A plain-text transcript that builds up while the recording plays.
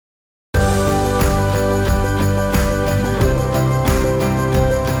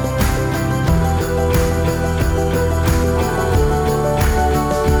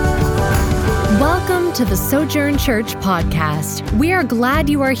to the Sojourn Church podcast. We are glad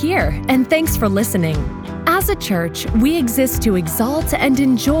you are here, and thanks for listening. As a church, we exist to exalt and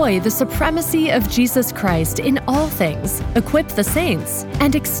enjoy the supremacy of Jesus Christ in all things, equip the saints,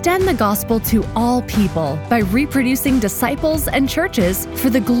 and extend the gospel to all people by reproducing disciples and churches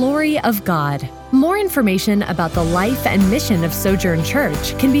for the glory of God. More information about the life and mission of Sojourn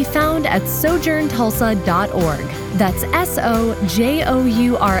Church can be found at sojourntulsa.org. That's SOJOURN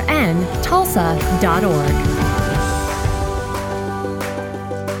Tulsa.org.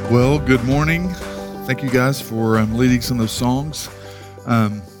 Well, good morning. Thank you guys for leading some of those songs.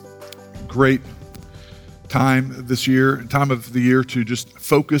 Great time this year, time of the year to just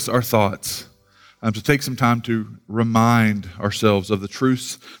focus our thoughts, to take some time to remind ourselves of the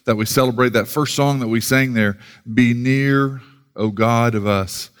truths that we celebrate. That first song that we sang there, "Be near, O God of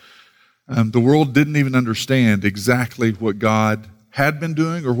us." The world didn't even understand exactly what God had been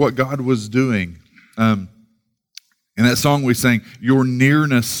doing or what God was doing. In that song we sang, "Your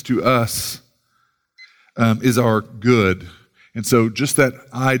nearness to us is our good." And so just that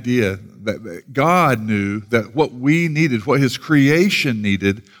idea that God knew that what we needed, what His creation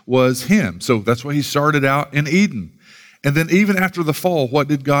needed, was Him. So that's why He started out in Eden. And then even after the fall, what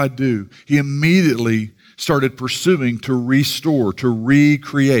did God do? He immediately started pursuing to restore, to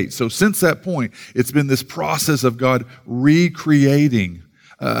recreate. So since that point, it's been this process of God recreating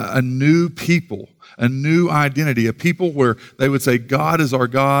a new people, a new identity, a people where they would say, God is our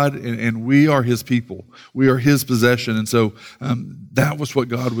God and we are His people. We are His possession. And so that was what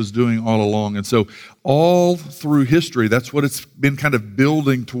God was doing all along. And so all through history, that's what it's been kind of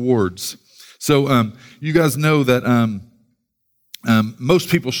building towards. So you guys know that most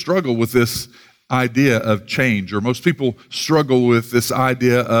people struggle with this idea of change, or most people struggle with this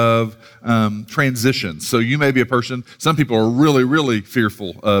idea of transition. So you may be a person, some people are really, really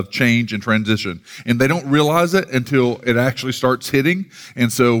fearful of change and transition, and they don't realize it until it actually starts hitting.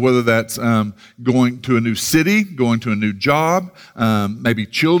 And so whether that's going to a new city, going to a new job, maybe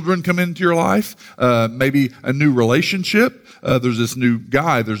children come into your life, maybe a new relationship, there's this new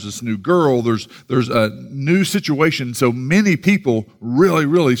guy, there's this new girl, there's a new situation. So many people really,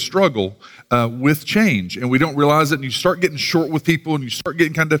 really struggle with change, and we don't realize it, and you start getting short with people, and you start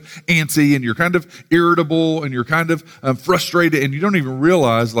getting kind of antsy, and you're kind of irritable, and you're kind of frustrated, and you don't even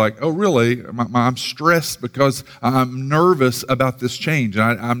realize, like, oh, really, I'm stressed because I'm nervous about this change,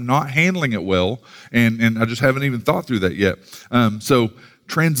 and I'm not handling it well, and I just haven't even thought through that yet. So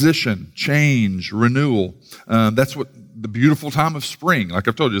transition, change, renewal, that's what the beautiful time of spring, like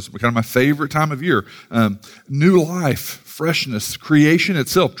I've told you, it's kind of my favorite time of year. New life, freshness, creation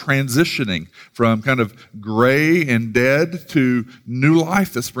itself, transitioning from kind of gray and dead to new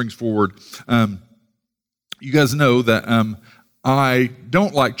life that springs forward. You guys know that I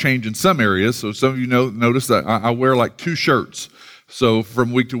don't like change in some areas. So some of you notice that I wear like 2 shirts. So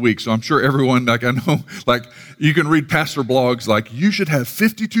from week to week. So I'm sure everyone, like I know, like you can read pastor blogs, like you should have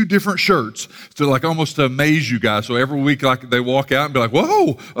 52 different shirts to like almost amaze you guys. So every week, like they walk out and be like,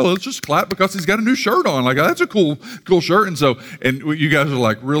 whoa, let's just clap because he's got a new shirt on. Like, that's a cool shirt. And so, and you guys are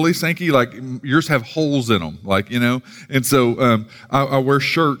like, really, Sankey? Like yours have holes in them, like, you know? And so I wear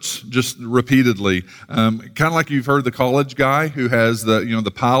shirts just repeatedly. Kind of like you've heard the college guy who has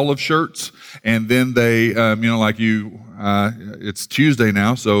the pile of shirts, and then they, it's Tuesday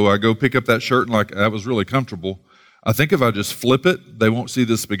now, so I go pick up that shirt, and like, that was really comfortable. I think if I just flip it, they won't see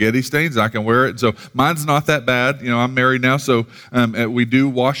the spaghetti stains. I can wear it. And so mine's not that bad. I'm married now, so we do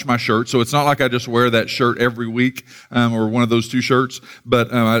wash my shirt. So it's not like I just wear that shirt every week or one of those 2 shirts,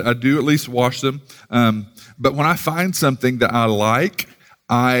 but I do at least wash them. But when I find something that I like,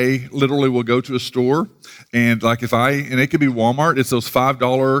 I literally will go to a store, and like and it could be Walmart, it's those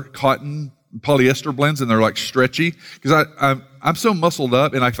 $5 cotton polyester blends, and they're like stretchy, because I'm so muscled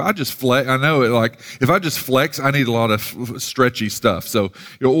up, and like if I just flex, I know it, like if I just flex, I need a lot of stretchy stuff, so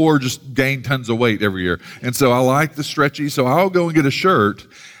or just gain tons of weight every year. And so I like the stretchy, so I'll go and get a shirt,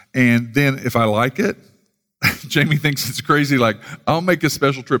 and then if I like it, Jamie thinks it's crazy, like I'll make a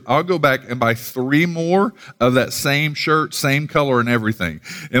special trip, I'll go back and buy 3 more of that same shirt, same color and everything.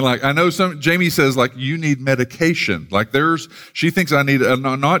 And like I know Jamie says like you need medication, like she thinks I need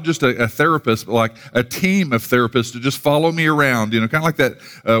not just a therapist, but like a team of therapists to just follow me around, kind of like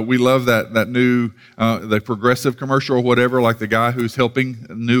that, we love that new, the Progressive commercial or whatever, like the guy who's helping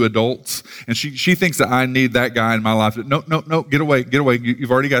new adults, and she thinks that I need that guy in my life. No, get away,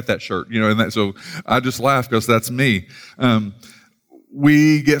 you've already got that shirt, and that, so I just laugh because that's me.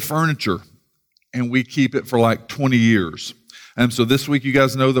 We get furniture and we keep it for like 20 years. So this week, you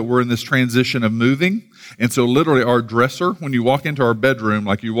guys know that we're in this transition of moving. And so literally our dresser, when you walk into our bedroom,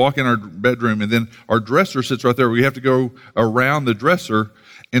 like you walk in our bedroom and then our dresser sits right there. We have to go around the dresser.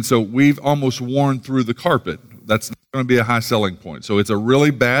 And so we've almost worn through the carpet. That's not going to be a high selling point. So it's a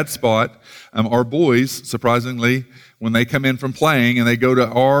really bad spot. Our boys, surprisingly, when they come in from playing and they go to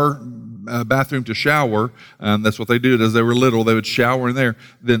our bathroom to shower, that's what they did as they were little. They would shower in there.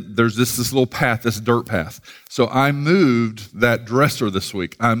 Then there's this little path, this dirt path. So I moved that dresser this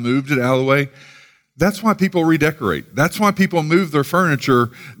week. I moved it out of the way. That's why people redecorate. That's why people move their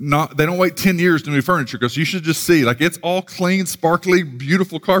furniture. They don't wait 10 years to move furniture, because you should just see, like, it's all clean, sparkly,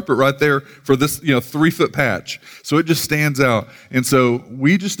 beautiful carpet right there for this 3-foot patch. So it just stands out. And so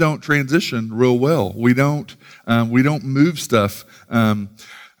we just don't transition real well. We don't move stuff.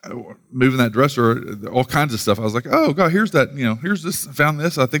 Moving that dresser, all kinds of stuff. I was like, oh God, here's this, found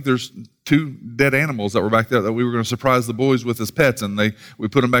this. I think there's 2 dead animals that were back there that we were going to surprise the boys with as pets, and we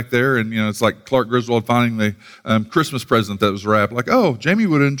put them back there, and it's like Clark Griswold finding the Christmas present that was wrapped. Like, oh, Jamie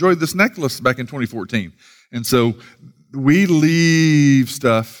would have enjoyed this necklace back in 2014. And so we leave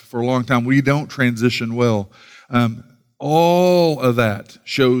stuff for a long time. We don't transition well. All of that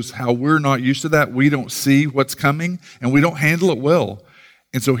shows how we're not used to that. We don't see what's coming, and we don't handle it well.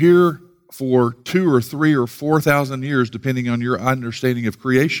 And so here for 2 or 3 or 4,000 years, depending on your understanding of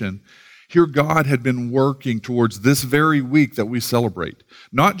creation, here God had been working towards this very week that we celebrate.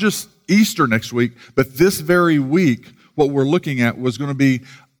 Not just Easter next week, but this very week, what we're looking at was going to be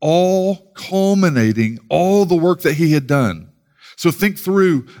all culminating, all the work that he had done. So think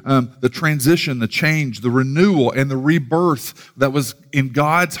through the transition, the change, the renewal, and the rebirth that was in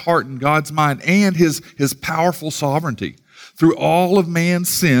God's heart and God's mind, and his powerful sovereignty. Through all of man's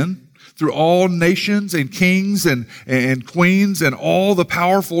sin, through all nations and kings and queens and all the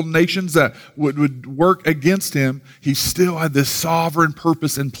powerful nations that would work against him, he still had this sovereign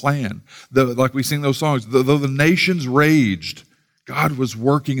purpose and plan. Like we sing those songs, though the nations raged, God was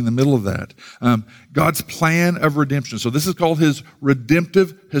working in the middle of that. God's plan of redemption. So this is called his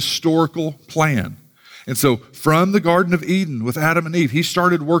redemptive historical plan. And so from the Garden of Eden with Adam and Eve, he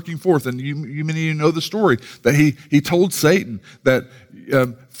started working forth. And many of you know the story that he told Satan that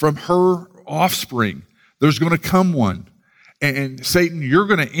from her offspring, there's going to come one. And Satan, you're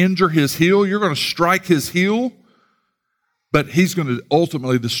going to injure his heel. You're going to strike his heel, but he's going to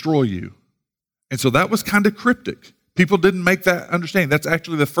ultimately destroy you. And so that was kind of cryptic. People didn't make that understanding. That's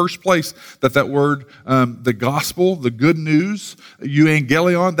actually the first place that word, the gospel, the good news,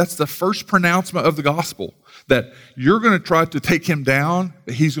 euangelion, that's the first pronouncement of the gospel, that you're going to try to take him down,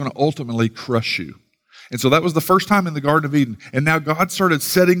 but he's going to ultimately crush you. And so that was the first time in the Garden of Eden. And now God started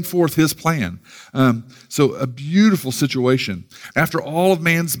setting forth his plan. So a beautiful situation. After all of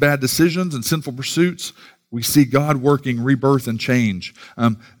man's bad decisions and sinful pursuits, we see God working rebirth and change.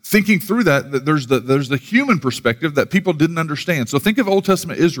 Thinking through that there's the human perspective that people didn't understand. So think of Old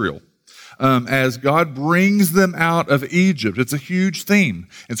Testament Israel as God brings them out of Egypt. It's a huge theme.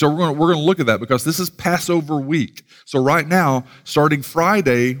 And so we're going to look at that because this is Passover week. So right now, starting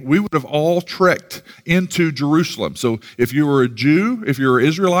Friday, we would have all trekked into Jerusalem. So if you were a Jew, if you were an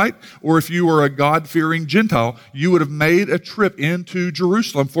Israelite, or if you were a God-fearing Gentile, you would have made a trip into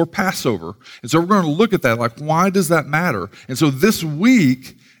Jerusalem for Passover. And so we're going to look at that, like, why does that matter? And so this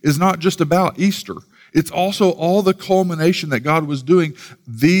week is not just about Easter. It's also all the culmination that God was doing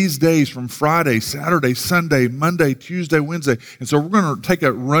these days from Friday, Saturday, Sunday, Monday, Tuesday, Wednesday. And so we're going to take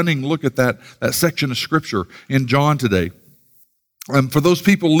a running look at that section of Scripture in John today. For those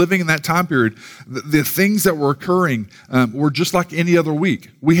people living in that time period, the things that were occurring were just like any other week.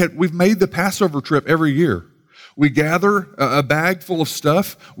 We've made the Passover trip every year. We gather a bag full of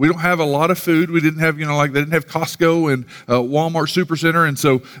stuff. We don't have a lot of food. We didn't have, they didn't have Costco and Walmart Supercenter. And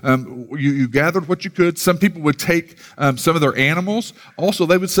so you gathered what you could. Some people would take some of their animals. Also,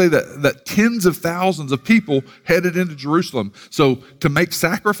 they would say that tens of thousands of people headed into Jerusalem. So to make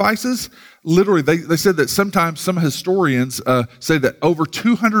sacrifices, literally, they said that sometimes some historians say that over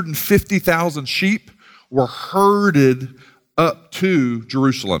 250,000 sheep were herded up to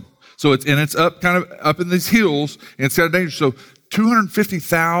Jerusalem. So it's up kind of up in these hills, and it's kind of dangerous. So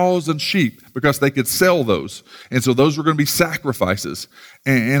 250,000 sheep, because they could sell those. And so those were going to be sacrifices.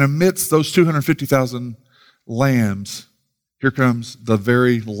 And amidst those 250,000 lambs, here comes the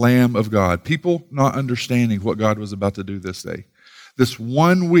very Lamb of God. People not understanding what God was about to do this day. This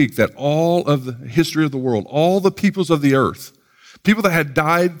one week that all of the history of the world, all the peoples of the earth, people that had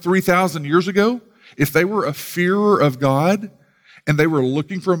died 3,000 years ago, if they were a fearer of God, and they were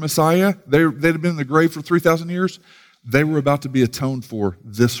looking for a Messiah, they'd have been in the grave for 3,000 years, they were about to be atoned for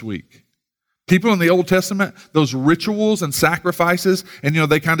this week. People in the Old Testament, those rituals and sacrifices, and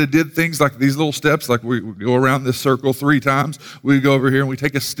they kind of did things like these little steps, like we go around this circle 3 times. We go over here and we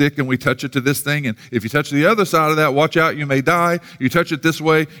take a stick and we touch it to this thing. And if you touch the other side of that, watch out, you may die. You touch it this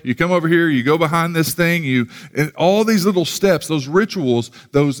way, you come over here, you go behind this thing. And all these little steps, those rituals,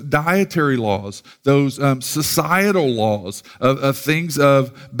 those dietary laws, those societal laws of things,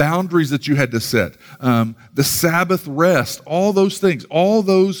 of boundaries that you had to set, the Sabbath rest, all those things, all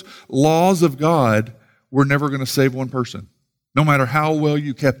those laws of God were never going to save one person, no matter how well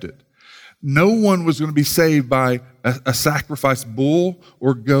you kept it. No one was going to be saved by a sacrificed bull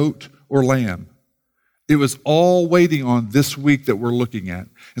or goat or lamb. It was all waiting on this week that we're looking at.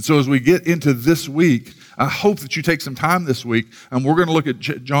 And so as we get into this week, I hope that you take some time this week, and we're going to look at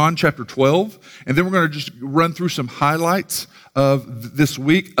John chapter 12, and then we're going to just run through some highlights of this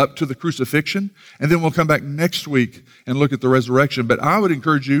week up to the crucifixion, and then we'll come back next week and look at the resurrection. But I would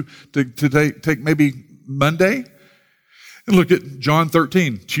encourage you to take maybe Monday and look at John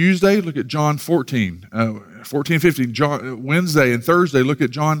 13. Tuesday, look at John 14, 15. Wednesday and Thursday, look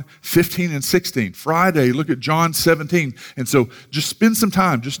at John 15 and 16. Friday, look at John 17. And so just spend some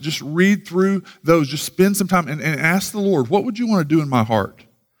time. Just read through those. Just spend some time and ask the Lord, what would you want to do in my heart?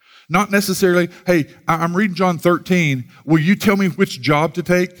 Not necessarily, hey, I'm reading John 13. Will you tell me which job to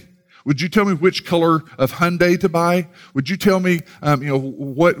take? Would you tell me which color of Hyundai to buy? Would you tell me,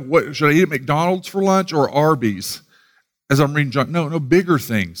 what should I eat at McDonald's for lunch or Arby's? As I'm reading John, no, bigger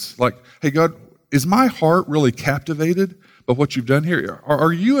things. Like, hey, God, is my heart really captivated by what you've done here?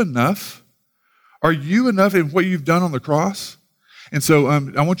 Are you enough? Are you enough in what you've done on the cross? And so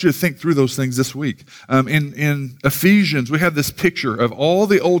I want you to think through those things this week. In Ephesians, we have this picture of all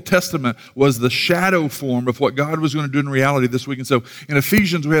the Old Testament was the shadow form of what God was going to do in reality this week. And so in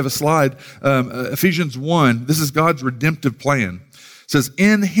Ephesians, we have a slide, Ephesians 1, this is God's redemptive plan. It says,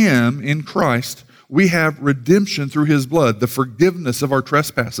 in Him, in Christ, we have redemption through His blood, the forgiveness of our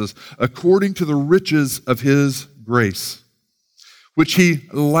trespasses, according to the riches of His grace, which He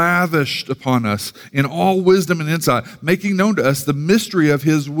lavished upon us in all wisdom and insight, making known to us the mystery of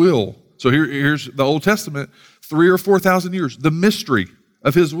His will. So here's the Old Testament, 3,000 or 4,000 years, the mystery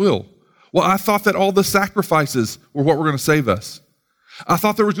of His will. Well, I thought that all the sacrifices were what were going to save us. I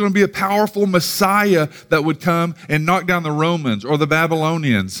thought there was going to be a powerful Messiah that would come and knock down the Romans or the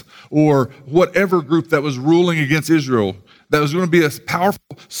Babylonians or whatever group that was ruling against Israel. That was going to be a powerful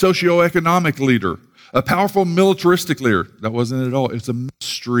socioeconomic leader, a powerful militaristic leader. That wasn't it at all. It's a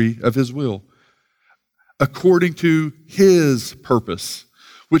mystery of His will, according to His purpose,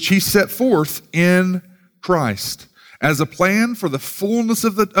 which He set forth in Christ as a plan for the fullness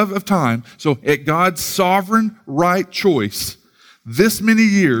of time. So at God's sovereign right choice, this many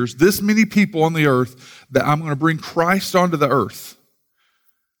years, this many people on the earth, that I'm going to bring Christ onto the earth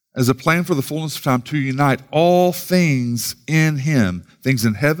as a plan for the fullness of time to unite all things in Him, things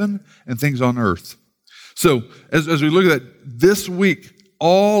in heaven and things on earth. So as we look at that, this week,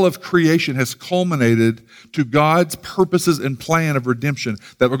 all of creation has culminated to God's purposes and plan of redemption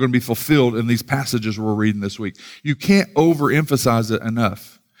that were going to be fulfilled in these passages we're reading this week. You can't overemphasize it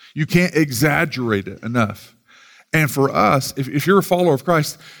enough. You can't exaggerate it enough. And for us, if you're a follower of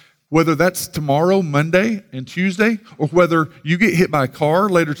Christ, whether that's tomorrow, Monday, and Tuesday, or whether you get hit by a car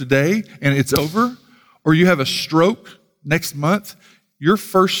later today and it's over, or you have a stroke next month, your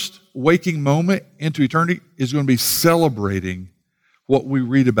first waking moment into eternity is going to be celebrating what we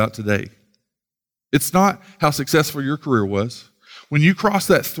read about today. It's not how successful your career was. When you cross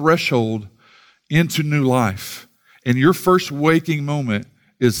that threshold into new life, and your first waking moment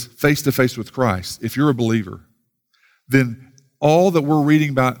is face to face with Christ, if you're a believer, then all that we're reading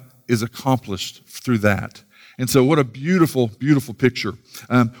about is accomplished through that. And so what a beautiful, beautiful picture.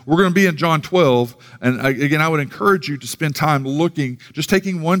 We're going to be in John 12, and again, I would encourage you to spend time looking, just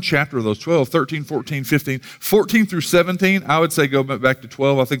taking one chapter of those, 12, 13, 14, 15. 14 through 17, I would say go back to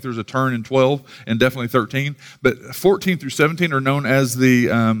 12. I think there's a turn in 12 and definitely 13. But 14 through 17 are known as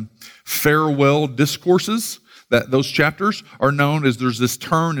the farewell discourses. That those chapters are known as, there's this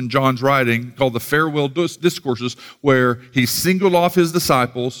turn in John's writing called the farewell discourses, where he singled off his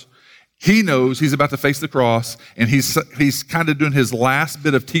disciples. He knows he's about to face the cross, and he's kind of doing his last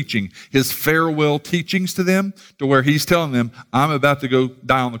bit of teaching, his farewell teachings to them, to where he's telling them, I'm about to go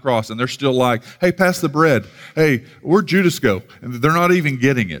die on the cross. And they're still like, hey, pass the bread. Hey, where'd Judas go? And they're not even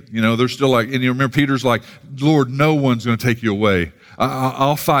getting it. They're still like, and you remember Peter's like, Lord, no one's going to take you away.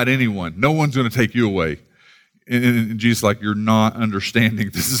 I'll fight anyone. No one's going to take you away. And Jesus like, you're not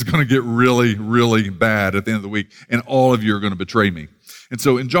understanding. This is going to get really, really bad at the end of the week, and all of you are going to betray me. And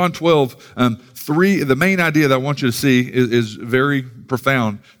so in John 12, the main idea that I want you to see is very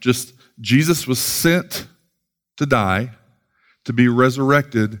profound. Just Jesus was sent to die, to be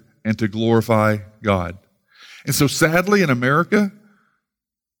resurrected, and to glorify God. And so sadly in America,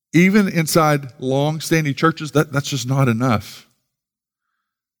 even inside long-standing churches, that's just not enough.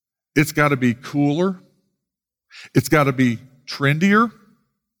 It's got to be cooler. It's got to be trendier.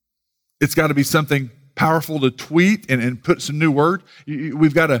 It's got to be something powerful to tweet and put some new word.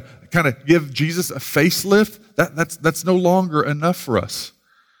 We've got to kind of give Jesus a facelift. That's no longer enough for us.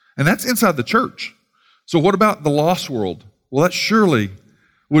 And that's inside the church. So what about the lost world? Well, that surely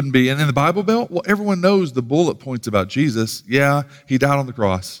wouldn't be. And in the Bible Belt, well, everyone knows the bullet points about Jesus. Yeah, he died on the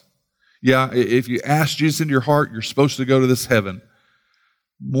cross. Yeah, if you ask Jesus into your heart, you're supposed to go to this heaven.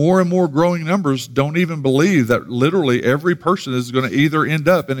 More and more growing numbers don't even believe that literally every person is going to either end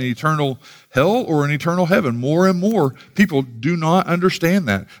up in an eternal hell or an eternal heaven. More and more people do not understand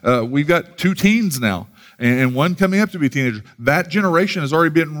that. We've got 2 teens now, and one coming up to be a teenager. That generation has already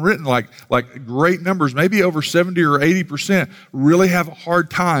been written like great numbers, maybe over 70 or 80% really have a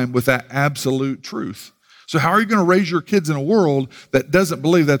hard time with that absolute truth. So how are you going to raise your kids in a world that doesn't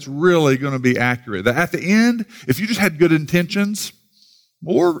believe that's really going to be accurate? That at the end, if you just had good intentions,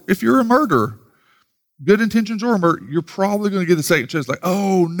 or if you're a murderer, good intentions or a murder, you're probably going to get a second chance. Like,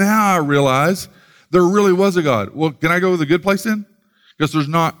 oh, now I realize there really was a God. Well, can I go with a good place then? Because there's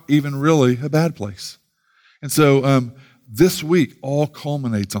not even really a bad place. And so this week all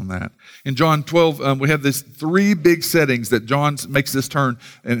culminates on that. In John 12, we have these 3 big settings that John makes this turn.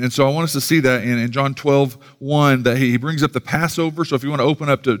 And so I want us to see that in John 12:1, that he brings up the Passover. So if you want to open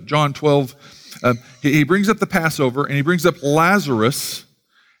up to John 12, he brings up the Passover, and he brings up Lazarus,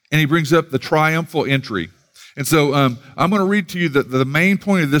 and he brings up the triumphal entry. And so I'm going to read to you the main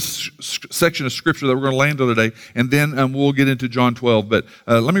point of this section of Scripture that we're going to land on today, and then we'll get into John 12. But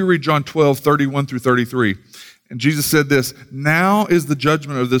let me read John 12, 31 through 33. And Jesus said this, "Now is the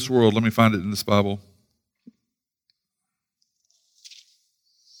judgment of this world." Let me find it in this Bible.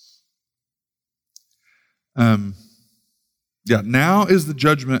 Now is the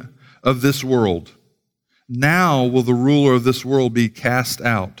judgment of this world. Now will the ruler of this world be cast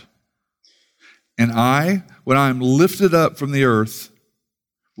out. And I, when I am lifted up from the earth,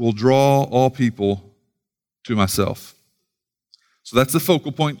 will draw all people to myself. So that's the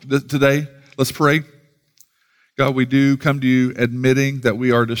focal point today. Let's pray. God, we do come to you admitting that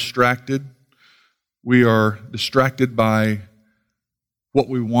we are distracted. We are distracted by what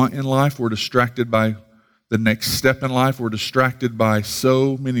we want in life. We're distracted by the next step in life. We're distracted by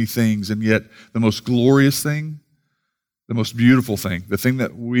so many things, and yet the most glorious thing, the most beautiful thing, the thing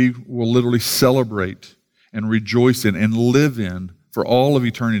that we will literally celebrate and rejoice in and live in for all of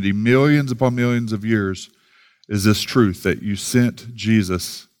eternity, millions upon millions of years, is this truth that you sent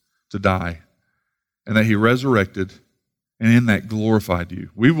Jesus to die and that he resurrected and in that glorified you.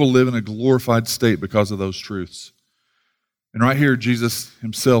 We will live in a glorified state because of those truths. And right here, Jesus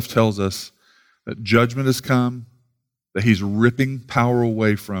himself tells us that judgment has come, that he's ripping power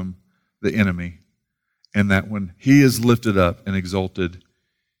away from the enemy, and that when he is lifted up and exalted,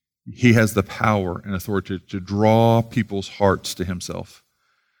 he has the power and authority to draw people's hearts to himself.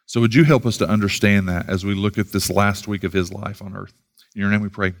 So would you help us to understand that as we look at this last week of his life on earth? In your name we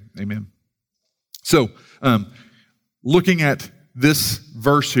pray, amen. So, looking at this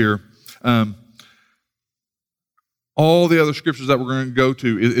verse here, all the other scriptures that we're going to go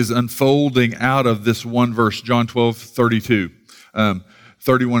to is unfolding out of this one verse, John 12, 32,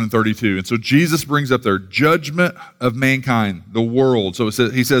 31 and 32. And so Jesus brings up their judgment of mankind, the world. So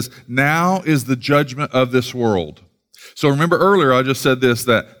he says, now is the judgment of this world. So remember earlier I just said this,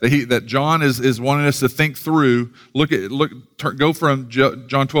 that John is wanting us to think through, go from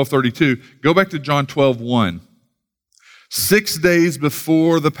John 12, 32, go back to John 12, 1. 6 days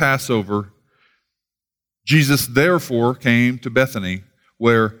before the Passover, Jesus therefore came to Bethany,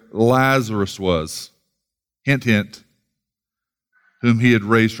 where Lazarus was, hint, hint, whom he had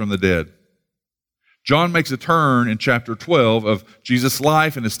raised from the dead. John makes a turn in chapter 12 of Jesus'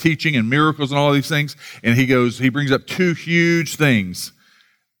 life and his teaching and miracles and all these things, and he brings up 2 huge things.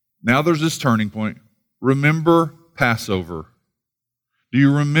 Now there's this turning point. Remember Passover. Do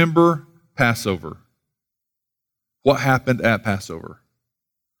you remember Passover? What happened at Passover?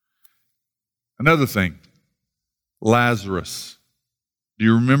 Another thing, Lazarus. Do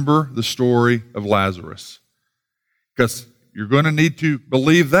you remember the story of Lazarus? Because you're going to need to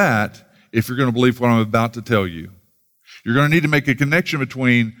believe that if you're going to believe what I'm about to tell you. You're going to need to make a connection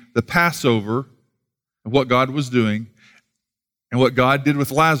between the Passover and what God was doing and what God did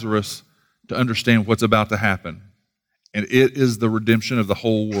with Lazarus to understand what's about to happen. And it is the redemption of the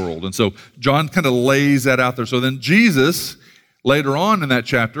whole world. And so John kind of lays that out there. So then Jesus, later on in that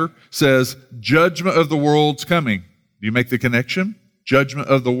chapter, says, judgment of the world's coming. Do you make the connection? Judgment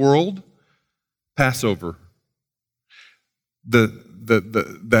of the world, Passover.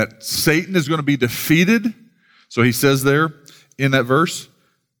 That Satan is going to be defeated. So he says there in that verse,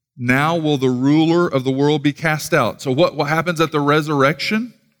 now will the ruler of the world be cast out. So what happens at the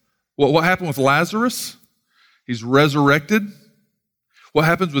resurrection? What happened with Lazarus? He's resurrected. What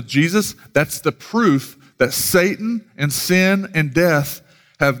happens with Jesus? That's the proof that Satan and sin and death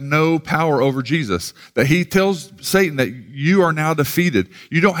have no power over Jesus. That he tells Satan that you are now defeated.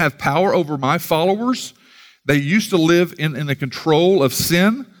 You don't have power over my followers. They used to live in the control of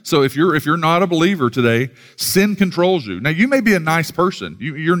sin. So if you're not a believer today, sin controls you. Now, you may be a nice person.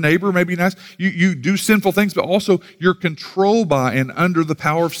 Your neighbor may be nice. You do sinful things, but also you're controlled by and under the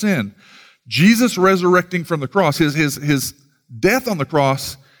power of sin. Jesus resurrecting from the cross, his death on the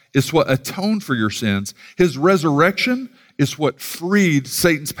cross is what atoned for your sins. His resurrection is what freed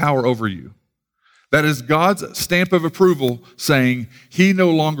Satan's power over you. That is God's stamp of approval saying, he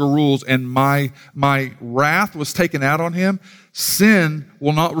no longer rules, and my wrath was taken out on him. Sin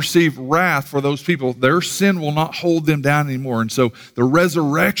will not receive wrath for those people. Their sin will not hold them down anymore. And so the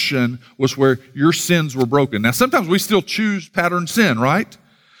resurrection was where your sins were broken. Now, sometimes we still choose pattern sin, right?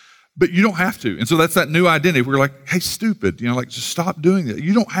 But you don't have to. And so that's that new identity. We're like, hey, stupid, just stop doing that.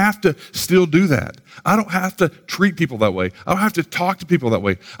 You don't have to still do that. I don't have to treat people that way. I don't have to talk to people that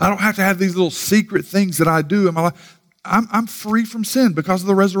way. I don't have to have these little secret things that I do in my life. I'm free from sin because of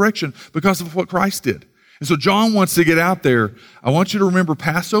the resurrection, because of what Christ did. And so John wants to get out there. I want you to remember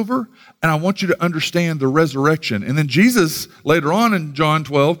Passover, and I want you to understand the resurrection. And then Jesus, later on in John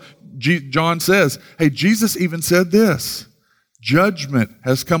 12, John says, hey, Jesus even said this. Judgment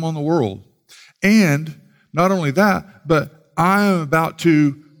has come on the world. And not only that, but I am about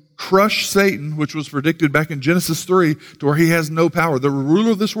to crush Satan, which was predicted back in Genesis 3, to where he has no power. The ruler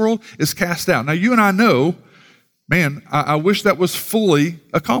of this world is cast out. Now, you and I know, man, I wish that was fully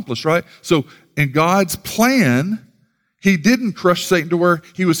accomplished, right? So in God's plan, he didn't crush Satan to where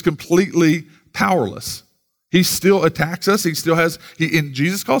he was completely powerless. He still attacks us. He still has, and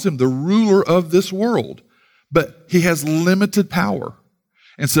Jesus calls him the ruler of this world. But he has limited power.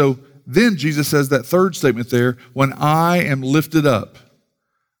 And so then Jesus says that third statement there, when I am lifted up,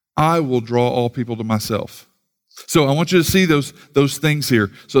 I will draw all people to myself. So I want you to see those things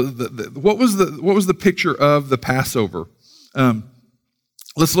here. So what was the picture of the Passover?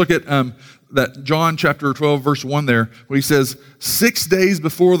 Let's look at that John chapter 12, verse 1 there, where he says, 6 days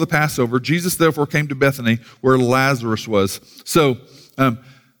before the Passover, Jesus therefore came to Bethany where Lazarus was. So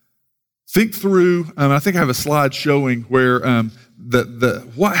think through, I think I have a slide showing where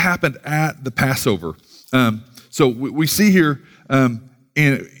what happened at the Passover. So we see here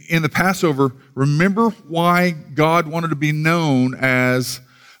in the Passover, remember why God wanted to be known as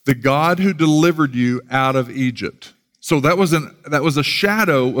the God who delivered you out of Egypt. So that was a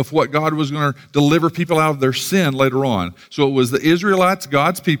shadow of what God was going to deliver people out of their sin later on. So it was the Israelites,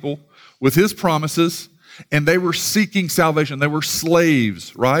 God's people, with his promises, and they were seeking salvation. They were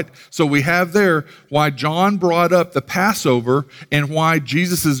slaves, right? So we have there why John brought up the Passover and why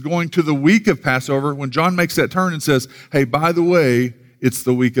Jesus is going to the week of Passover when John makes that turn and says, hey, by the way, it's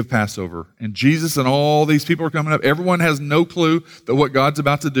the week of Passover. And Jesus and all these people are coming up. Everyone has no clue that what God's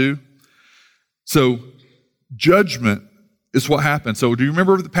about to do. So judgment is what happened. So do you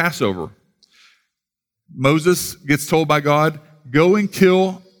remember the Passover? Moses gets told by God, go and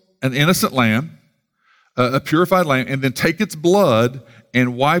kill an innocent lamb, a purified lamb, and then take its blood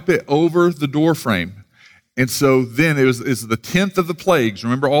and wipe it over the doorframe. And so then it's the 10th of the plagues.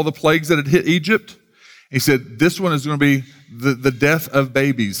 Remember all the plagues that had hit Egypt? He said, this one is going to be the death of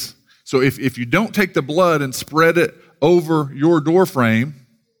babies. So if you don't take the blood and spread it over your doorframe,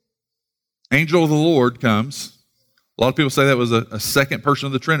 angel of the Lord comes. A lot of people say that was a second person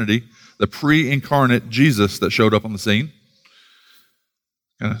of the Trinity, the pre-incarnate Jesus that showed up on the scene.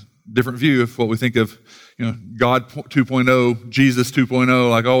 Kind of different view of what we think of, God 2.0, Jesus 2.0,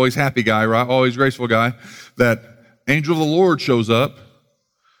 like always happy guy, right? Always graceful guy. That angel of the Lord shows up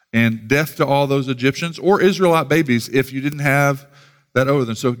and death to all those Egyptians or Israelite babies if you didn't have that over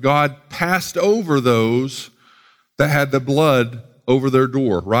them. So God passed over those that had the blood over their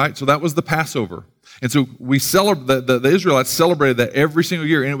door, right? So that was the Passover. And so we celebrate, the Israelites celebrated that every single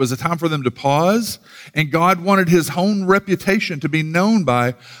year, and it was a time for them to pause, and God wanted his own reputation to be known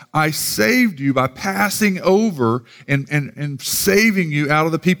by, I saved you by passing over and saving you out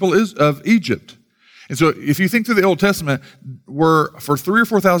of the people of Egypt. And so if you think through the Old Testament, for 3,000 or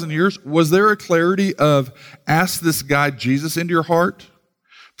 4,000 years, was there a clarity of ask this guy Jesus into your heart?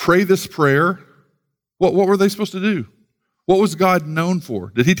 Pray this prayer? What were they supposed to do? What was God known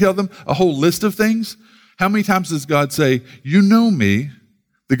for? Did he tell them a whole list of things? How many times does God say, you know me,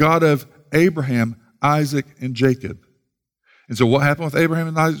 the God of Abraham, Isaac, and Jacob? And so what happened with Abraham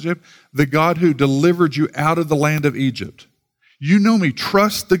and Isaac and Jacob? The God who delivered you out of the land of Egypt. You know me.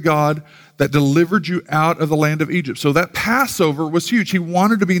 Trust the God that delivered you out of the land of Egypt. So that Passover was huge. He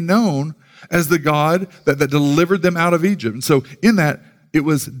wanted to be known as the God that delivered them out of Egypt. And so in that, it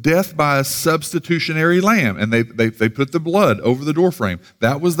was death by a substitutionary lamb, and they put the blood over the doorframe.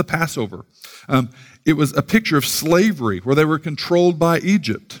 That was the Passover. It was a picture of slavery where they were controlled by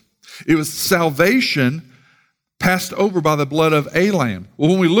Egypt. It was salvation passed over by the blood of a lamb. Well,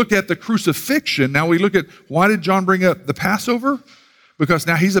 when we look at the crucifixion, now we look at why did John bring up the Passover? Because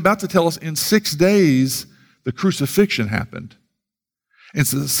now he's about to tell us in 6 days the crucifixion happened. And it's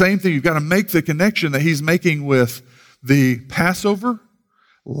the same thing. You've got to make the connection that he's making with the Passover,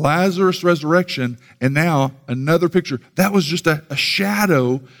 Lazarus' resurrection, and now another picture. That was just a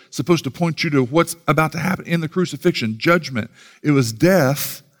shadow supposed to point you to what's about to happen in the crucifixion, judgment. It was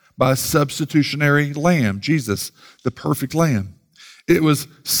death by a substitutionary lamb, Jesus, the perfect lamb. It was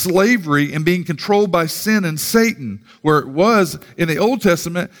slavery and being controlled by sin and Satan, where it was in the Old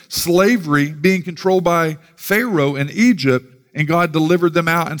Testament, slavery being controlled by Pharaoh in Egypt, and God delivered them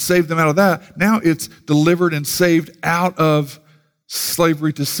out and saved them out of that. Now it's delivered and saved out of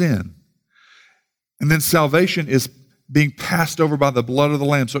slavery to sin. And then salvation is being passed over by the blood of the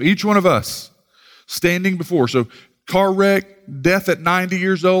Lamb. So each one of us standing before, so car wreck, death at 90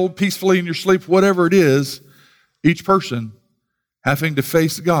 years old, peacefully in your sleep, whatever it is, each person having to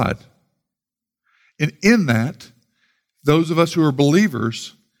face God. And in that, those of us who are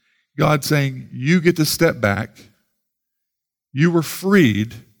believers, God saying, you get to step back. You were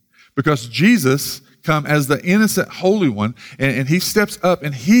freed because Jesus come as the innocent Holy One, and he steps up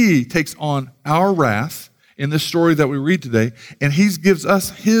and he takes on our wrath in this story that we read today, and he gives us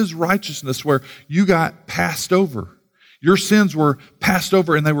his righteousness where you got passed over. Your sins were passed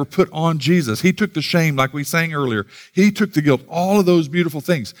over and they were put on Jesus. He took the shame like we sang earlier. He took the guilt, all of those beautiful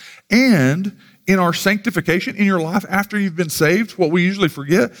things. And in our sanctification, in your life after you've been saved, what we usually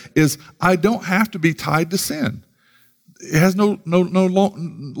forget is I don't have to be tied to sin. It has no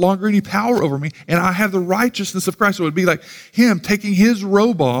longer any power over me, and I have the righteousness of Christ. So it would be like him taking his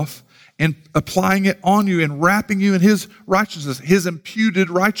robe off and applying it on you and wrapping you in his righteousness, his imputed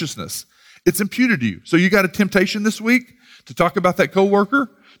righteousness. It's imputed to you. So you got a temptation this week to talk about that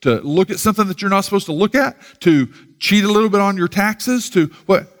coworker, to look at something that you're not supposed to look at, to cheat a little bit on your taxes, to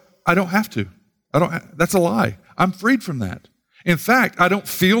what? I don't have to. That's a lie. I'm freed from that. In fact, I don't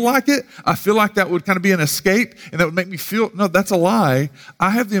feel like it. I feel like that would kind of be an escape and that would make me feel, no, that's a lie.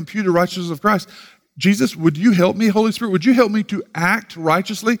 I have the imputed righteousness of Christ. Jesus, would you help me? Holy Spirit, would you help me to act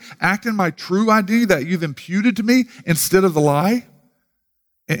righteously, act in my true identity that you've imputed to me instead of the lie?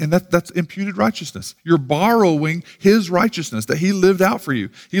 And that's imputed righteousness. You're borrowing his righteousness that he lived out for you.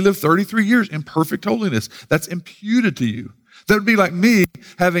 He lived 33 years in perfect holiness. That's imputed to you. That would be like me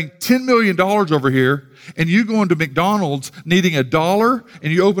having $10 million over here and you going to McDonald's needing $1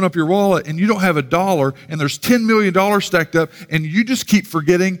 and you open up your wallet and you don't have $1 and there's $10 million stacked up and you just keep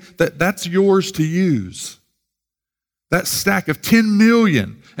forgetting that that's yours to use. That stack of 10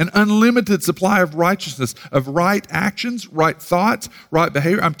 million, an unlimited supply of righteousness, of right actions, right thoughts, right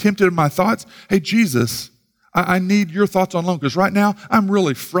behavior. I'm tempted in my thoughts. Hey, Jesus, I need your thoughts on loan because right now I'm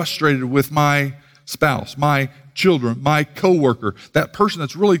really frustrated with my spouse, my children, my coworker, that person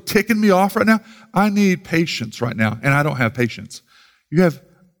that's really ticking me off right now. I need patience right now, and I don't have patience. You have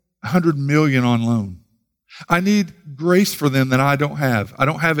 100 million on loan. I need grace for them that I don't have. I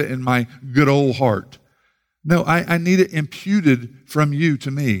don't have it in my good old heart. No, I need it imputed from you to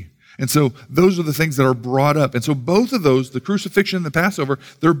me. And so those are the things that are brought up. And so both of those, the crucifixion and the Passover,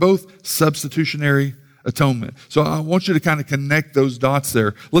 they're both substitutionary atonement. So I want you to kind of connect those dots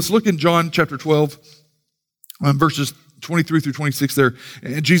there. Let's look in John chapter 12, verses 23 through 26 there.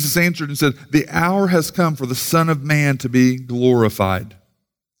 And Jesus answered and said, the hour has come for the Son of Man to be glorified.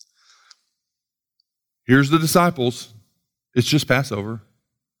 Here's the disciples. It's just Passover.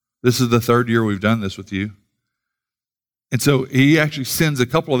 This is the third year we've done this with you. And so he actually sends a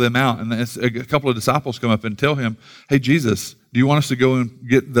couple of them out, and a couple of disciples come up and tell him, hey, Jesus, do you want us to go and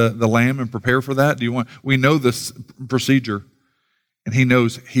get the lamb and prepare for that? We know this procedure, and he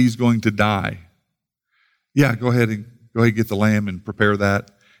knows he's going to die. Yeah, go ahead and get the lamb and prepare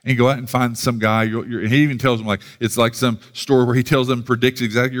that. and go out and find some guy. He even tells them, like, it's like some story where he tells them, predicts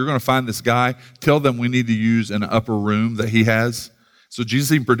exactly, you're going to find this guy. Tell them we need to use an upper room that he has. So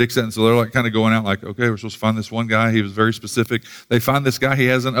Jesus even predicts that, and so they're like kind of going out like, okay, we're supposed to find this one guy. He was very specific. They find this guy. He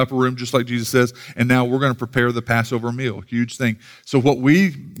has an upper room, just like Jesus says, and now we're going to prepare the Passover meal. Huge thing. So what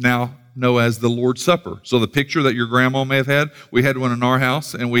we now know as the Lord's Supper. So the picture that your grandma may have had, we had one in our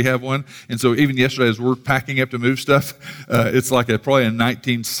house, and we have one. And so even yesterday, as we're packing up to move stuff, it's like probably a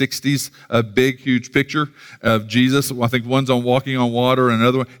 1960s, a big, huge picture of Jesus. I think one's on walking on water, and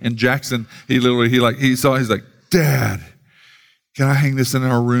another one. And Jackson, he's like, Dad, can I hang this in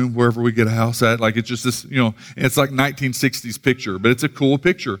our room wherever we get a house at? Like, it's just this, it's like 1960s picture, but it's a cool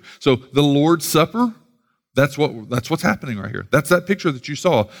picture. So the Lord's Supper, that's what's happening right here. That's that picture that you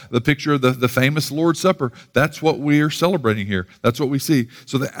saw, the picture of the famous Lord's Supper. That's what we are celebrating here. That's what we see.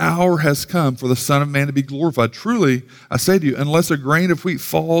 So the hour has come for the Son of Man to be glorified. Truly, I say to you, unless a grain of wheat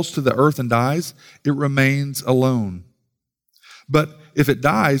falls to the earth and dies, it remains alone. But if it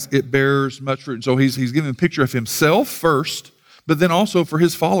dies, it bears much fruit. So he's giving a picture of himself first, but then also for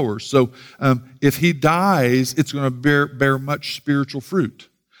his followers. So if he dies, it's going to bear much spiritual fruit.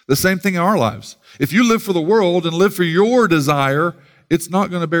 The same thing in our lives. If you live for the world and live for your desire, it's not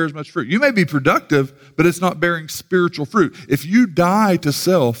going to bear as much fruit. You may be productive, but it's not bearing spiritual fruit. If you die to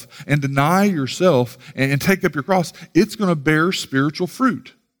self and deny yourself and take up your cross, it's going to bear spiritual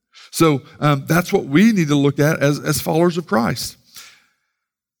fruit. So that's what we need to look at as followers of Christ.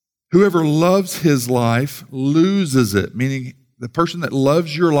 Whoever loves his life loses it, meaning the person that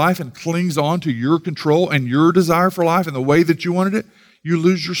loves your life and clings on to your control and your desire for life and the way that you wanted it, you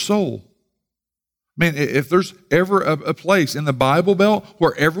lose your soul. Man, if there's ever a place in the Bible Belt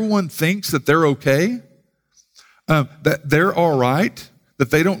where everyone thinks that they're okay, that they're all right,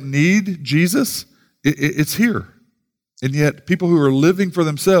 that they don't need Jesus, it's here. And yet people who are living for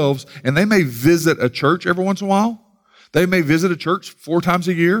themselves, and they may visit a church every once in a while. They may visit a church 4 times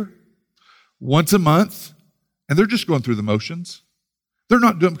a year, once a month, and they're just going through the motions. They're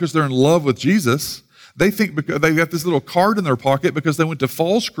not doing it because they're in love with Jesus. They think because they've got this little card in their pocket because they went to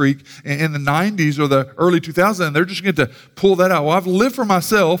Falls Creek in the 90s or the early 2000s, and they're just going to pull that out. Well, I've lived for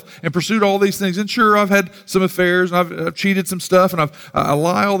myself and pursued all these things. And sure, I've had some affairs, and I've cheated some stuff, and I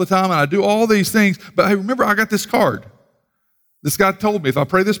lie all the time, and I do all these things. But hey, remember, I got this card. This guy told me if I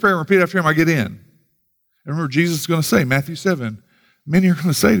pray this prayer and repeat after him, I get in. And remember, Jesus is going to say, Matthew 7, many are going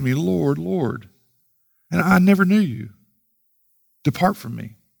to say to me, Lord, Lord, and I never knew you. Depart from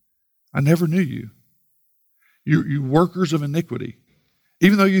me. I never knew you. You workers of iniquity.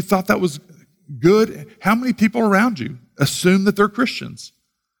 Even though you thought that was good, how many people around you assume that they're Christians?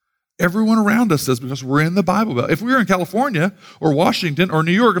 Everyone around us does because we're in the Bible Belt. If we were in California or Washington or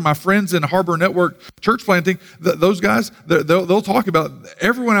New York, and my friends in Harbor Network Church Planting, those guys, they'll talk about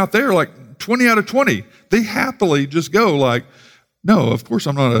everyone out there, like 20 out of 20. They happily just go like, no, of course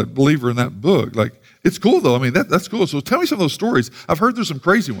I'm not a believer in that book. Like, it's cool though. I mean, that's cool. So tell me some of those stories. I've heard there's some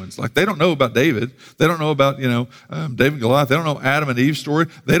crazy ones. Like they don't know about David. They don't know about, David and Goliath. They don't know Adam and Eve's story.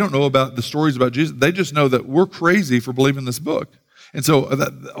 They don't know about the stories about Jesus. They just know that we're crazy for believing this book. And so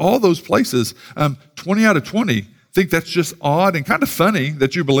all those places, 20 out of 20 think that's just odd and kind of funny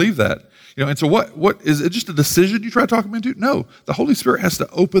that you believe that. And so what is it just a decision you try to talk them into? No, the Holy Spirit has to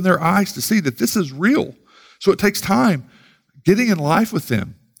open their eyes to see that this is real. So it takes time getting in life with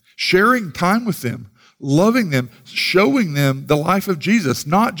them, sharing time with them, loving them, showing them the life of Jesus,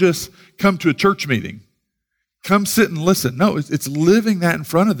 not just come to a church meeting. Come sit and listen. No, it's living that in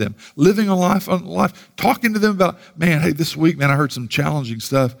front of them, living a life on life, talking to them about, man, hey, this week, man, I heard some challenging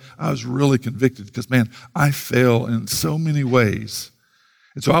stuff. I was really convicted because, man, I fail in so many ways.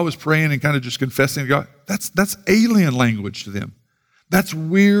 And so I was praying and kind of just confessing to God. That's alien language to them. That's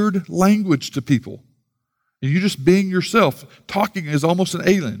weird language to people. And you just being yourself, talking is almost an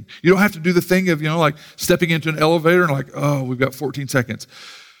alien. You don't have to do the thing of, like stepping into an elevator and like, oh, we've got 14 seconds.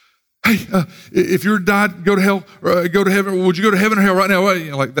 Hey, if you were died, go to hell, or go to heaven. Would you go to heaven or hell right now?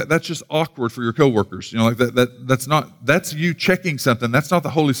 Like that. That's just awkward for your coworkers. Like that's not. That's you checking something. That's not the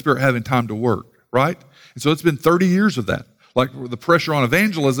Holy Spirit having time to work, right? And so it's been 30 years of that. Like the pressure on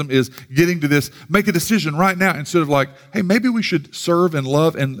evangelism is getting to this, make a decision right now instead of like, hey, maybe we should serve and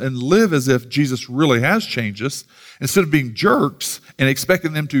love and live as if Jesus really has changed us instead of being jerks and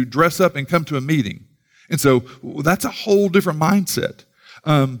expecting them to dress up and come to a meeting. And so that's a whole different mindset.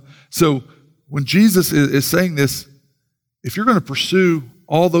 So when Jesus is saying this, if you're going to pursue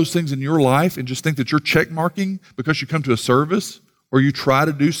all those things in your life and just think that you're check marking because you come to a service or you try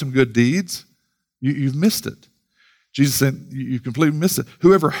to do some good deeds, you've missed it. Jesus said, you completely missed it.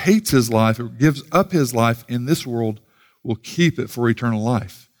 Whoever hates his life or gives up his life in this world will keep it for eternal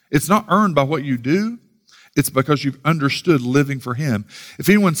life. It's not earned by what you do. It's because you've understood living for him. If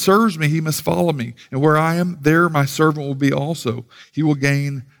anyone serves me, he must follow me. And where I am, there my servant will be also. He will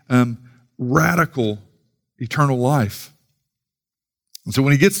gain radical eternal life. And so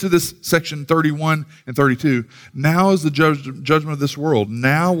when he gets to this section 31 and 32, now is the judgment of this world.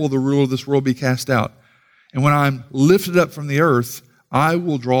 Now will the ruler of this world be cast out. And when I'm lifted up from the earth, I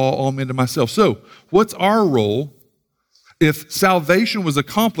will draw all men to myself. So what's our role if salvation was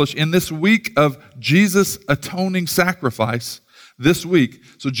accomplished in this week of Jesus' atoning sacrifice this week?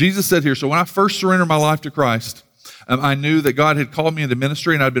 So Jesus said here, so when I first surrendered my life to Christ, I knew that God had called me into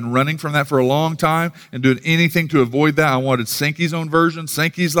ministry, and I'd been running from that for a long time and doing anything to avoid that. I wanted Sankey's own version,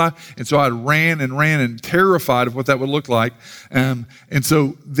 Sankey's life. And so I ran and terrified of what that would look like. And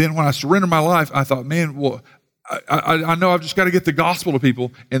so then when I surrendered my life, I thought, man, well, I know I've just got to get the gospel to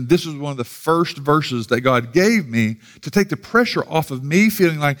people. And this was one of the first verses that God gave me to take the pressure off of me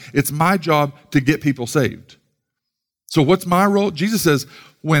feeling like it's my job to get people saved. So what's my role? Jesus says,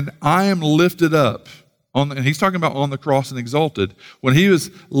 when I am lifted up, and he's talking about on the cross and exalted. When he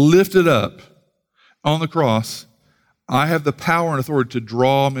was lifted up on the cross, I have the power and authority to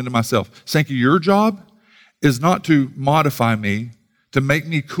draw them into myself. Sankey, your job is not to modify me, to make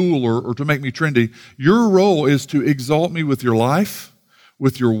me cooler or to make me trendy. Your role is to exalt me with your life,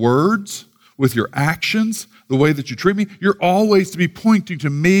 with your words, with your actions, the way that you treat me. You're always to be pointing to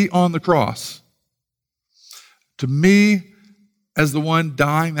me on the cross, to me as the one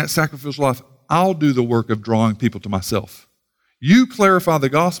dying that sacrificial life. I'll do the work of drawing people to myself. You clarify the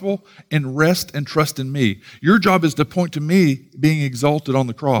gospel and rest and trust in me. Your job is to point to me being exalted on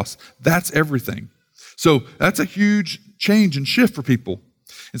the cross. That's everything. So that's a huge change and shift for people.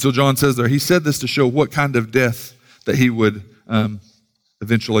 And so John says there, he said this to show what kind of death that he would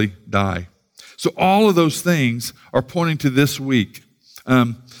eventually die. So all of those things are pointing to this week.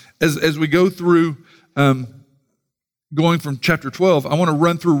 As we go through going from chapter 12, I want to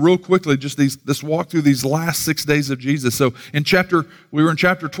run through real quickly just this walk through these last 6 days of Jesus. So we were in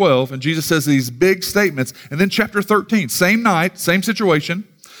chapter 12, and Jesus says these big statements. And then chapter 13, same night, same situation.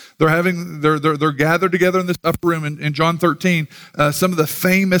 They're gathered together in this upper room in John 13. Some of the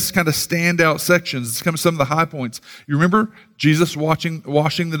famous kind of standout sections. It's kind of some of the high points. You remember Jesus washing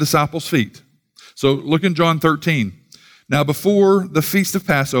the disciples' feet. So look in John 13. Now, before the feast of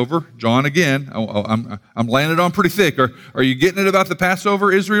Passover, John again, I'm laying it on pretty thick. Are you getting it about the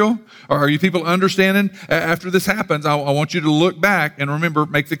Passover, Israel? Or are you people understanding? After this happens, I want you to look back and remember,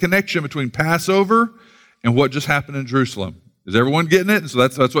 make the connection between Passover and what just happened in Jerusalem. Is everyone getting it? And so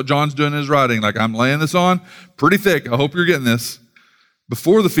that's what John's doing in his writing. Like, I'm laying this on pretty thick. I hope you're getting this.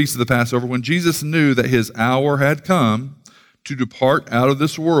 Before the feast of the Passover, when Jesus knew that his hour had come to depart out of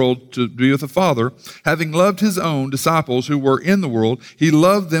this world to be with the Father, having loved his own disciples who were in the world, he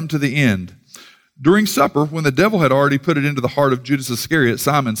loved them to the end. During supper, when the devil had already put it into the heart of Judas Iscariot,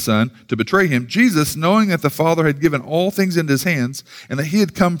 Simon's son, to betray him, Jesus, knowing that the Father had given all things into his hands, and that he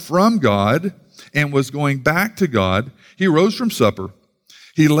had come from God and was going back to God, he rose from supper.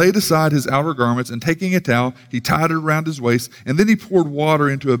 He laid aside his outer garments, and taking a towel, he tied it around his waist, and then he poured water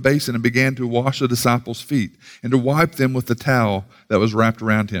into a basin and began to wash the disciples' feet and to wipe them with the towel that was wrapped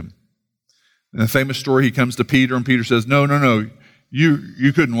around him. In the famous story, he comes to Peter, and Peter says, No,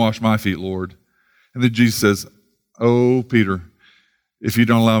 you couldn't wash my feet, Lord. And then Jesus says, oh, Peter, if you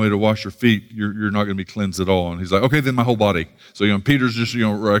don't allow me to wash your feet, you're not going to be cleansed at all. And he's like, okay, then my whole body. So, Peter's just,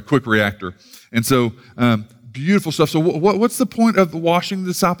 a quick reactor. And so, beautiful stuff. So what's the point of washing the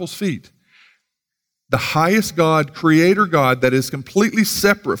disciples' feet? The highest God, creator God, that is completely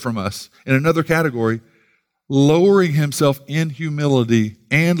separate from us in another category, lowering himself in humility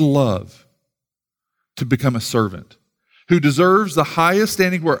and love to become a servant, who deserves the highest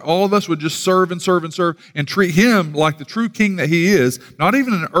standing where all of us would just serve and serve and serve and treat him like the true king that he is, not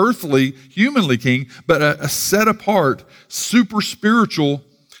even an earthly, humanly king, but a set apart, super spiritual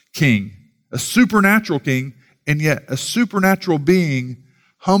king, a supernatural king, and yet a supernatural being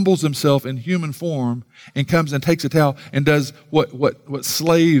humbles himself in human form and comes and takes a towel and does what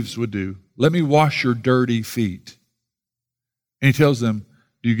slaves would do. Let me wash your dirty feet. And he tells them,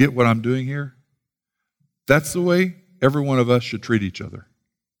 do you get what I'm doing here? That's the way every one of us should treat each other.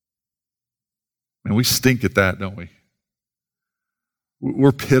 And we stink at that, don't we?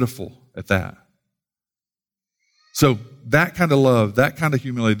 We're pitiful at that. So that kind of love, that kind of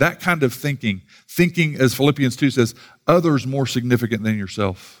humility, that kind of thinking, as Philippians 2 says, others more significant than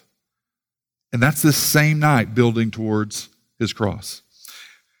yourself. And that's this same night building towards his cross.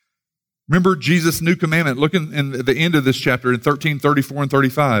 Remember Jesus' new commandment. Look in the end of this chapter in 13, 34, and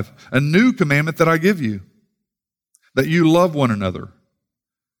 35. A new commandment that I give you, that you love one another.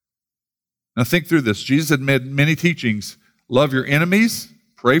 Now think through this. Jesus had made many teachings. Love your enemies,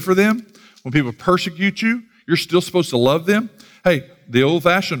 pray for them. When people persecute you, you're still supposed to love them. Hey, the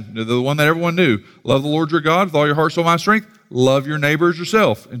old-fashioned, the one that everyone knew, love the Lord your God with all your heart, soul, mind, strength. Love your neighbor as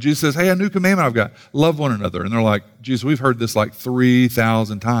yourself. And Jesus says, hey, a new commandment I've got. Love one another. And they're like, Jesus, we've heard this like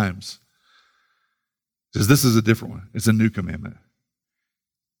 3,000 times. He says, this is a different one. It's a new commandment.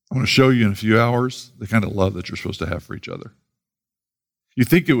 I'm going to show you in a few hours the kind of love that you're supposed to have for each other. You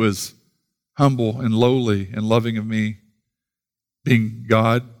think it was humble and lowly and loving of me being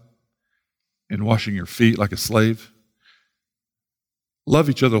God and washing your feet like a slave? Love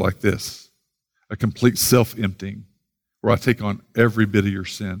each other like this, a complete self-emptying, where I take on every bit of your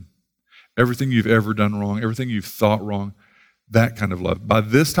sin, everything you've ever done wrong, everything you've thought wrong, that kind of love. By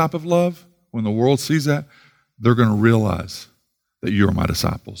this type of love, when the world sees that, they're going to realize that you are my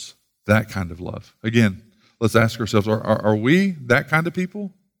disciples. That kind of love. Again, let's ask ourselves, are we that kind of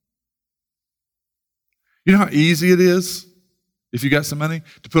people? You know how easy it is, if you got some money,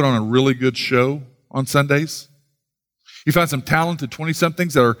 to put on a really good show on Sundays? You find some talented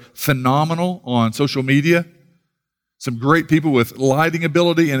 20-somethings that are phenomenal on social media, some great people with lighting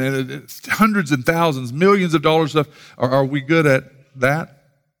ability and hundreds and thousands, millions of dollars stuff. Are we good at that?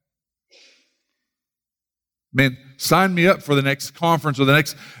 Man, sign me up for the next conference or the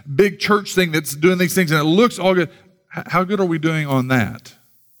next big church thing that's doing these things and it looks all good. How good are we doing on that?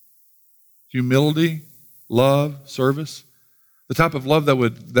 Humility, love, service, the type of love that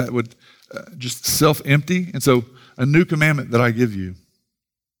would just self-empty. And so a new commandment that I give you.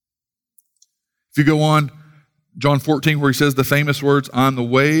 If you go on, John 14, where he says the famous words, I'm the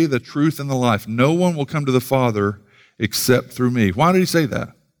way, the truth, and the life. No one will come to the Father except through me. Why did he say that?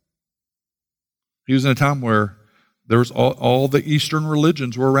 He was in a time where there was all the Eastern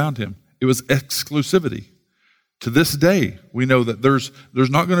religions were around him. It was exclusivity. To this day, we know that there's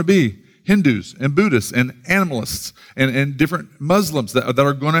not going to be Hindus and Buddhists and animalists and different Muslims that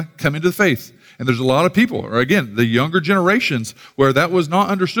are going to come into the faith. And there's a lot of people, or again, the younger generations, where that was not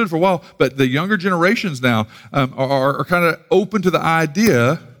understood for a while, but the younger generations now are kind of open to the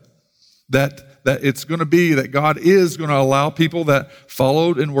idea that it's going to be that God is going to allow people that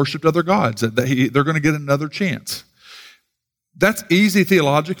followed and worshiped other gods, that they're going to get another chance. That's easy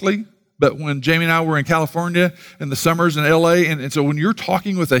theologically, but when Jamie and I were in California in the summers in LA, and so when you're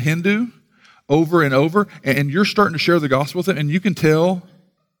talking with a Hindu over and over, and you're starting to share the gospel with them, and you can tell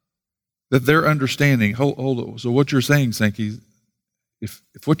that they're understanding, hold on, so what you're saying, Sankey, if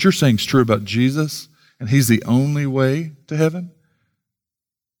what you're saying is true about Jesus, and he's the only way to heaven,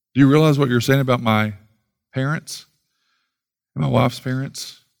 do you realize what you're saying about my parents, and my wife's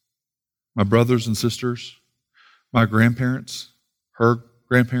parents, my brothers and sisters, my grandparents, her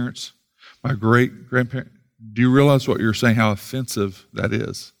grandparents, my great-grandparents? Do you realize what you're saying, how offensive that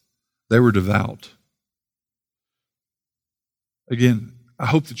is? They were devout. Again, I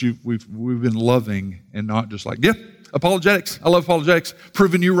hope that we've been loving and not just like, yeah, apologetics. I love apologetics.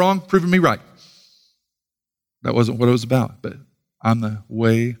 Proving you wrong, proving me right. That wasn't what it was about, but I'm the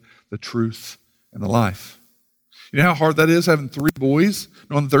way, the truth, and the life. You know how hard that is, having 3 boys,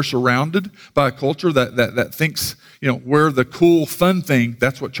 knowing that they're surrounded by a culture that thinks, we're the cool, fun thing.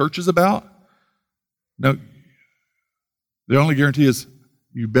 That's what church is about? No. The only guarantee is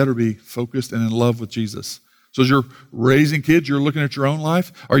you better be focused and in love with Jesus. So as you're raising kids, you're looking at your own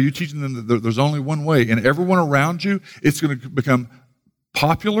life. Are you teaching them that there's only one way? And everyone around you, it's going to become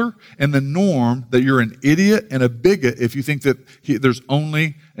popular and the norm that you're an idiot and a bigot if you think that there's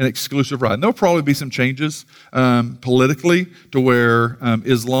only an exclusive right. And there'll probably be some changes politically to where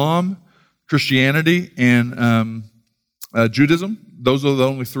Islam, Christianity, and Judaism, those are the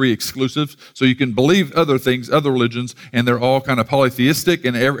only 3 exclusives. So you can believe other things, other religions, and they're all kind of polytheistic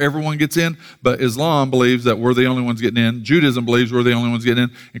and everyone gets in. But Islam believes that we're the only ones getting in. Judaism believes we're the only ones getting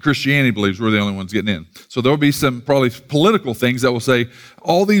in. And Christianity believes we're the only ones getting in. So there'll be some probably political things that will say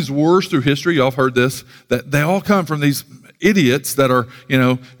all these wars through history, y'all have heard this, that they all come from these idiots that are,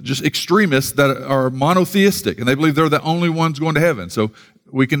 just extremists that are monotheistic. And they believe they're the only ones going to heaven. So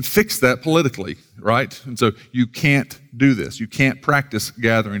we can fix that politically, right? And so you can't do this. You can't practice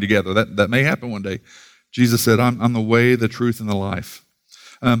gathering together. That may happen one day. Jesus said, I'm the way, the truth, and the life.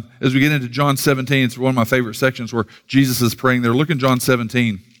 As we get into John 17, it's one of my favorite sections where Jesus is praying there. Look in John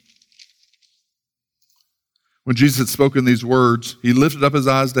 17. When Jesus had spoken these words, he lifted up his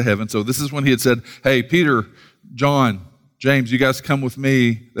eyes to heaven. So this is when he had said, hey, Peter, John, James, you guys come with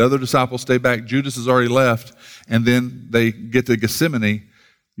me. The other disciples stay back. Judas has already left. And then they get to Gethsemane.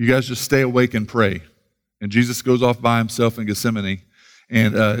 You guys just stay awake and pray. And Jesus goes off by himself in Gethsemane.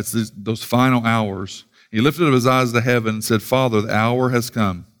 And it's those final hours. He lifted up his eyes to heaven and said, Father, the hour has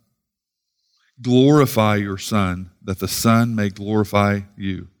come. glorify your Son, that the Son may glorify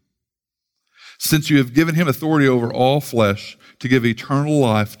you. Since you have given him authority over all flesh to give eternal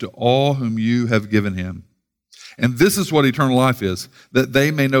life to all whom you have given him. And this is what eternal life is, that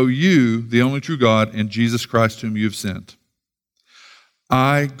they may know you, the only true God, and Jesus Christ whom you have sent.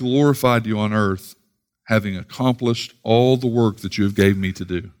 I glorified you on earth, having accomplished all the work that you have gave me to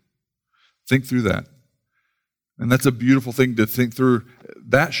do. Think through that. And that's a beautiful thing to think through.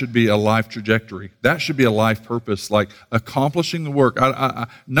 That should be a life trajectory. That should be a life purpose, like accomplishing the work.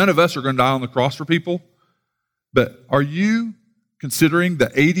 None of us are going to die on the cross for people, but are you considering the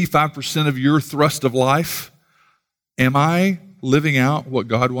 85% of your thrust of life? Am I living out what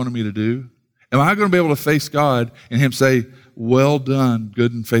God wanted me to do? Am I going to be able to face God and him say, well done,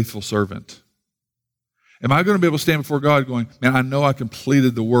 good and faithful servant? Am I going to be able to stand before God going, man, I know I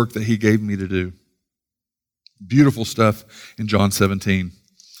completed the work that he gave me to do? Beautiful stuff in John 17.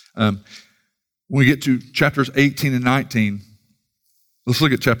 When we get to chapters 18 and 19, let's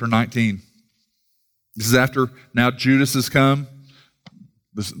look at chapter 19. This is after now Judas has come.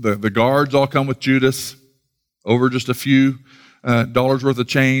 The guards all come with Judas over just a few dollars worth of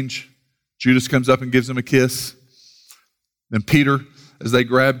change. Judas comes up and gives him a kiss. Then Peter, as they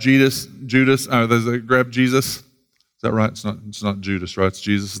grab Jesus, is that right? It's not Judas, right? It's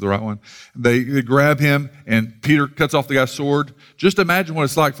Jesus is the right one. They grab him, and Peter cuts off the guy's sword. Just imagine what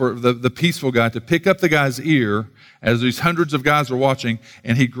it's like for the peaceful guy to pick up the guy's ear as these hundreds of guys are watching,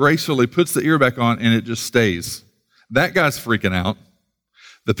 and he gracefully puts the ear back on, and it just stays. That guy's freaking out.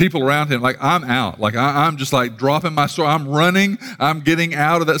 The people around him, like, I'm out. Like, I'm just like dropping my sword. I'm running. I'm getting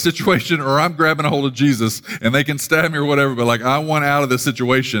out of that situation, or I'm grabbing a hold of Jesus, and they can stab me or whatever, but like, I want out of this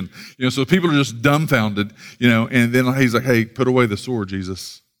situation. So people are just dumbfounded, and then he's like, hey, put away the sword,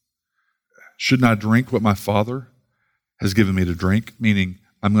 Jesus. Shouldn't I drink what my Father has given me to drink? Meaning,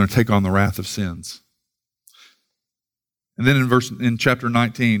 I'm going to take on the wrath of sins. And then in chapter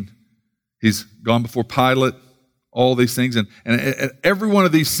 19, he's gone before Pilate, all these things. And at every one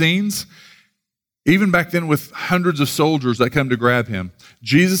of these scenes, even back then with hundreds of soldiers that come to grab him,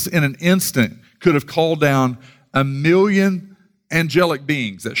 Jesus in an instant could have called down 1 million angelic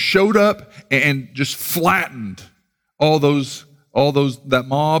beings that showed up and just flattened all those that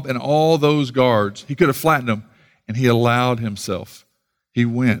mob and all those guards. He could have flattened them, and he allowed himself. He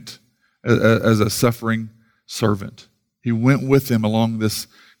went as a suffering servant. He went with them along this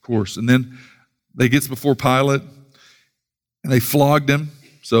course. And then they gets before Pilate, and they flogged him,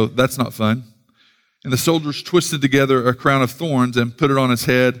 so that's not fun. And the soldiers twisted together a crown of thorns and put it on his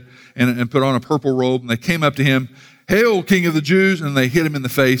head and put on a purple robe. And they came up to him, "Hail, King of the Jews!" And they hit him in the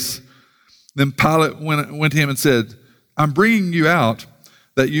face. Then Pilate went to him and said, "I'm bringing you out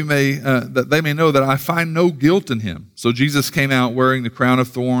that they may know that I find no guilt in him." So Jesus came out wearing the crown of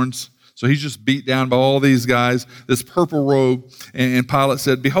thorns. So he's just beat down by all these guys, this purple robe. And Pilate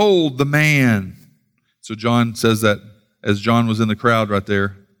said, "Behold the man." So John says that as John was in the crowd right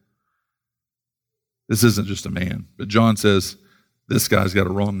there. This isn't just a man, but John says, this guy's got a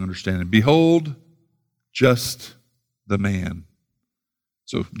wrong understanding. Behold, just the man.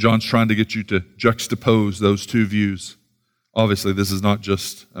 So John's trying to get you to juxtapose those two views. Obviously, this is not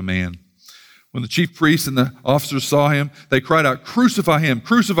just a man. When the chief priests and the officers saw him, they cried out, "Crucify him,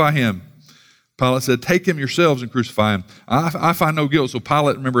 crucify him." Pilate said, "Take him yourselves and crucify him. I find no guilt." So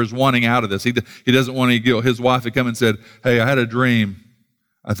Pilate, remember, is wanting out of this. He doesn't want any guilt. His wife had come and said, "Hey, I had a dream.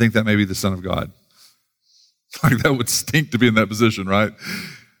 I think that may be the Son of God." Like, that would stink to be in that position, right?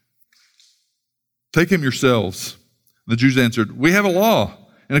 "Take him yourselves." The Jews answered, "We have a law,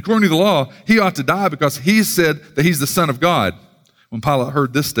 and according to the law, he ought to die because he said that he's the Son of God." When Pilate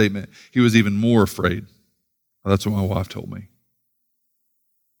heard this statement, he was even more afraid. Well, that's what my wife told me.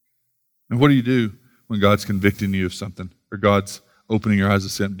 And what do you do when God's convicting you of something, or God's opening your eyes to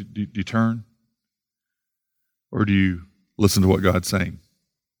sin? Do you turn? Or do you listen to what God's saying?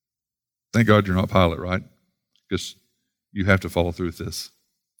 Thank God you're not Pilate, right? Because you have to follow through with this.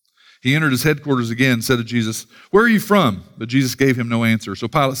 He entered his headquarters again and said to Jesus, "Where are you from?" But Jesus gave him no answer. So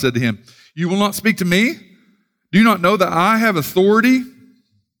Pilate said to him, "You will not speak to me? Do you not know that I have authority?"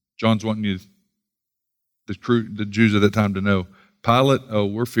 John's wanting you, the Jews at that time, to know. Pilate,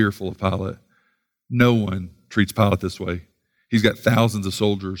 we're fearful of Pilate. No one treats Pilate this way. He's got thousands of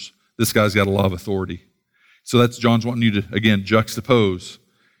soldiers. This guy's got a lot of authority. So that's John's wanting you to, again, juxtapose.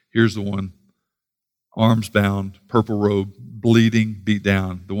 Here's the one, arms bound, purple robe, bleeding, beat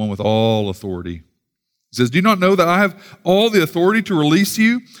down, the one with all authority. He says, "Do you not know that I have all the authority to release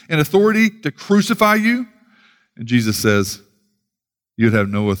you and authority to crucify you?" And Jesus says, "You'd have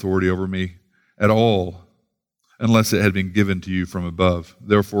no authority over me at all unless it had been given to you from above.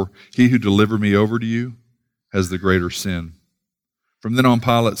 Therefore, he who delivered me over to you has the greater sin." From then on,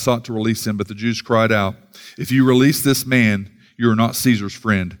 Pilate sought to release him, but the Jews cried out, "If you release this man, you are not Caesar's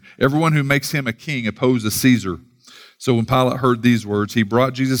friend. Everyone who makes him a king opposes Caesar." So when Pilate heard these words, he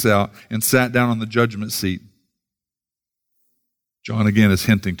brought Jesus out and sat down on the judgment seat. John again is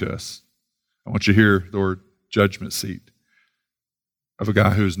hinting to us. I want you to hear the word judgment seat of a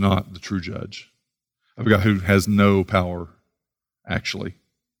guy who is not the true judge, of a guy who has no power, actually.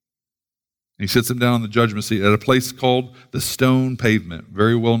 He sits him down on the judgment seat at a place called the Stone Pavement,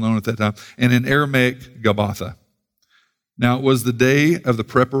 very well known at that time, and in Aramaic, Gabbatha. Now it was the day of the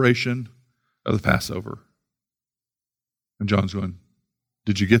preparation of the Passover. And John's going,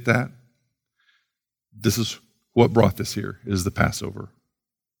 did you get that? This is what brought this here, is the Passover.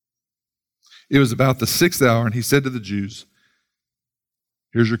 It was about the 6th hour, and he said to the Jews,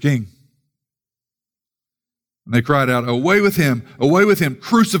 "Here's your king." And they cried out, away with him,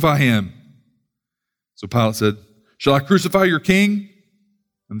 crucify him." So Pilate said, "Shall I crucify your king?"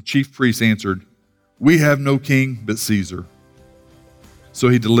 And the chief priests answered, "We have no king but Caesar." So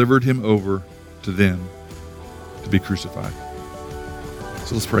he delivered him over to them to be crucified.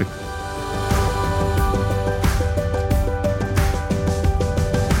 So let's pray.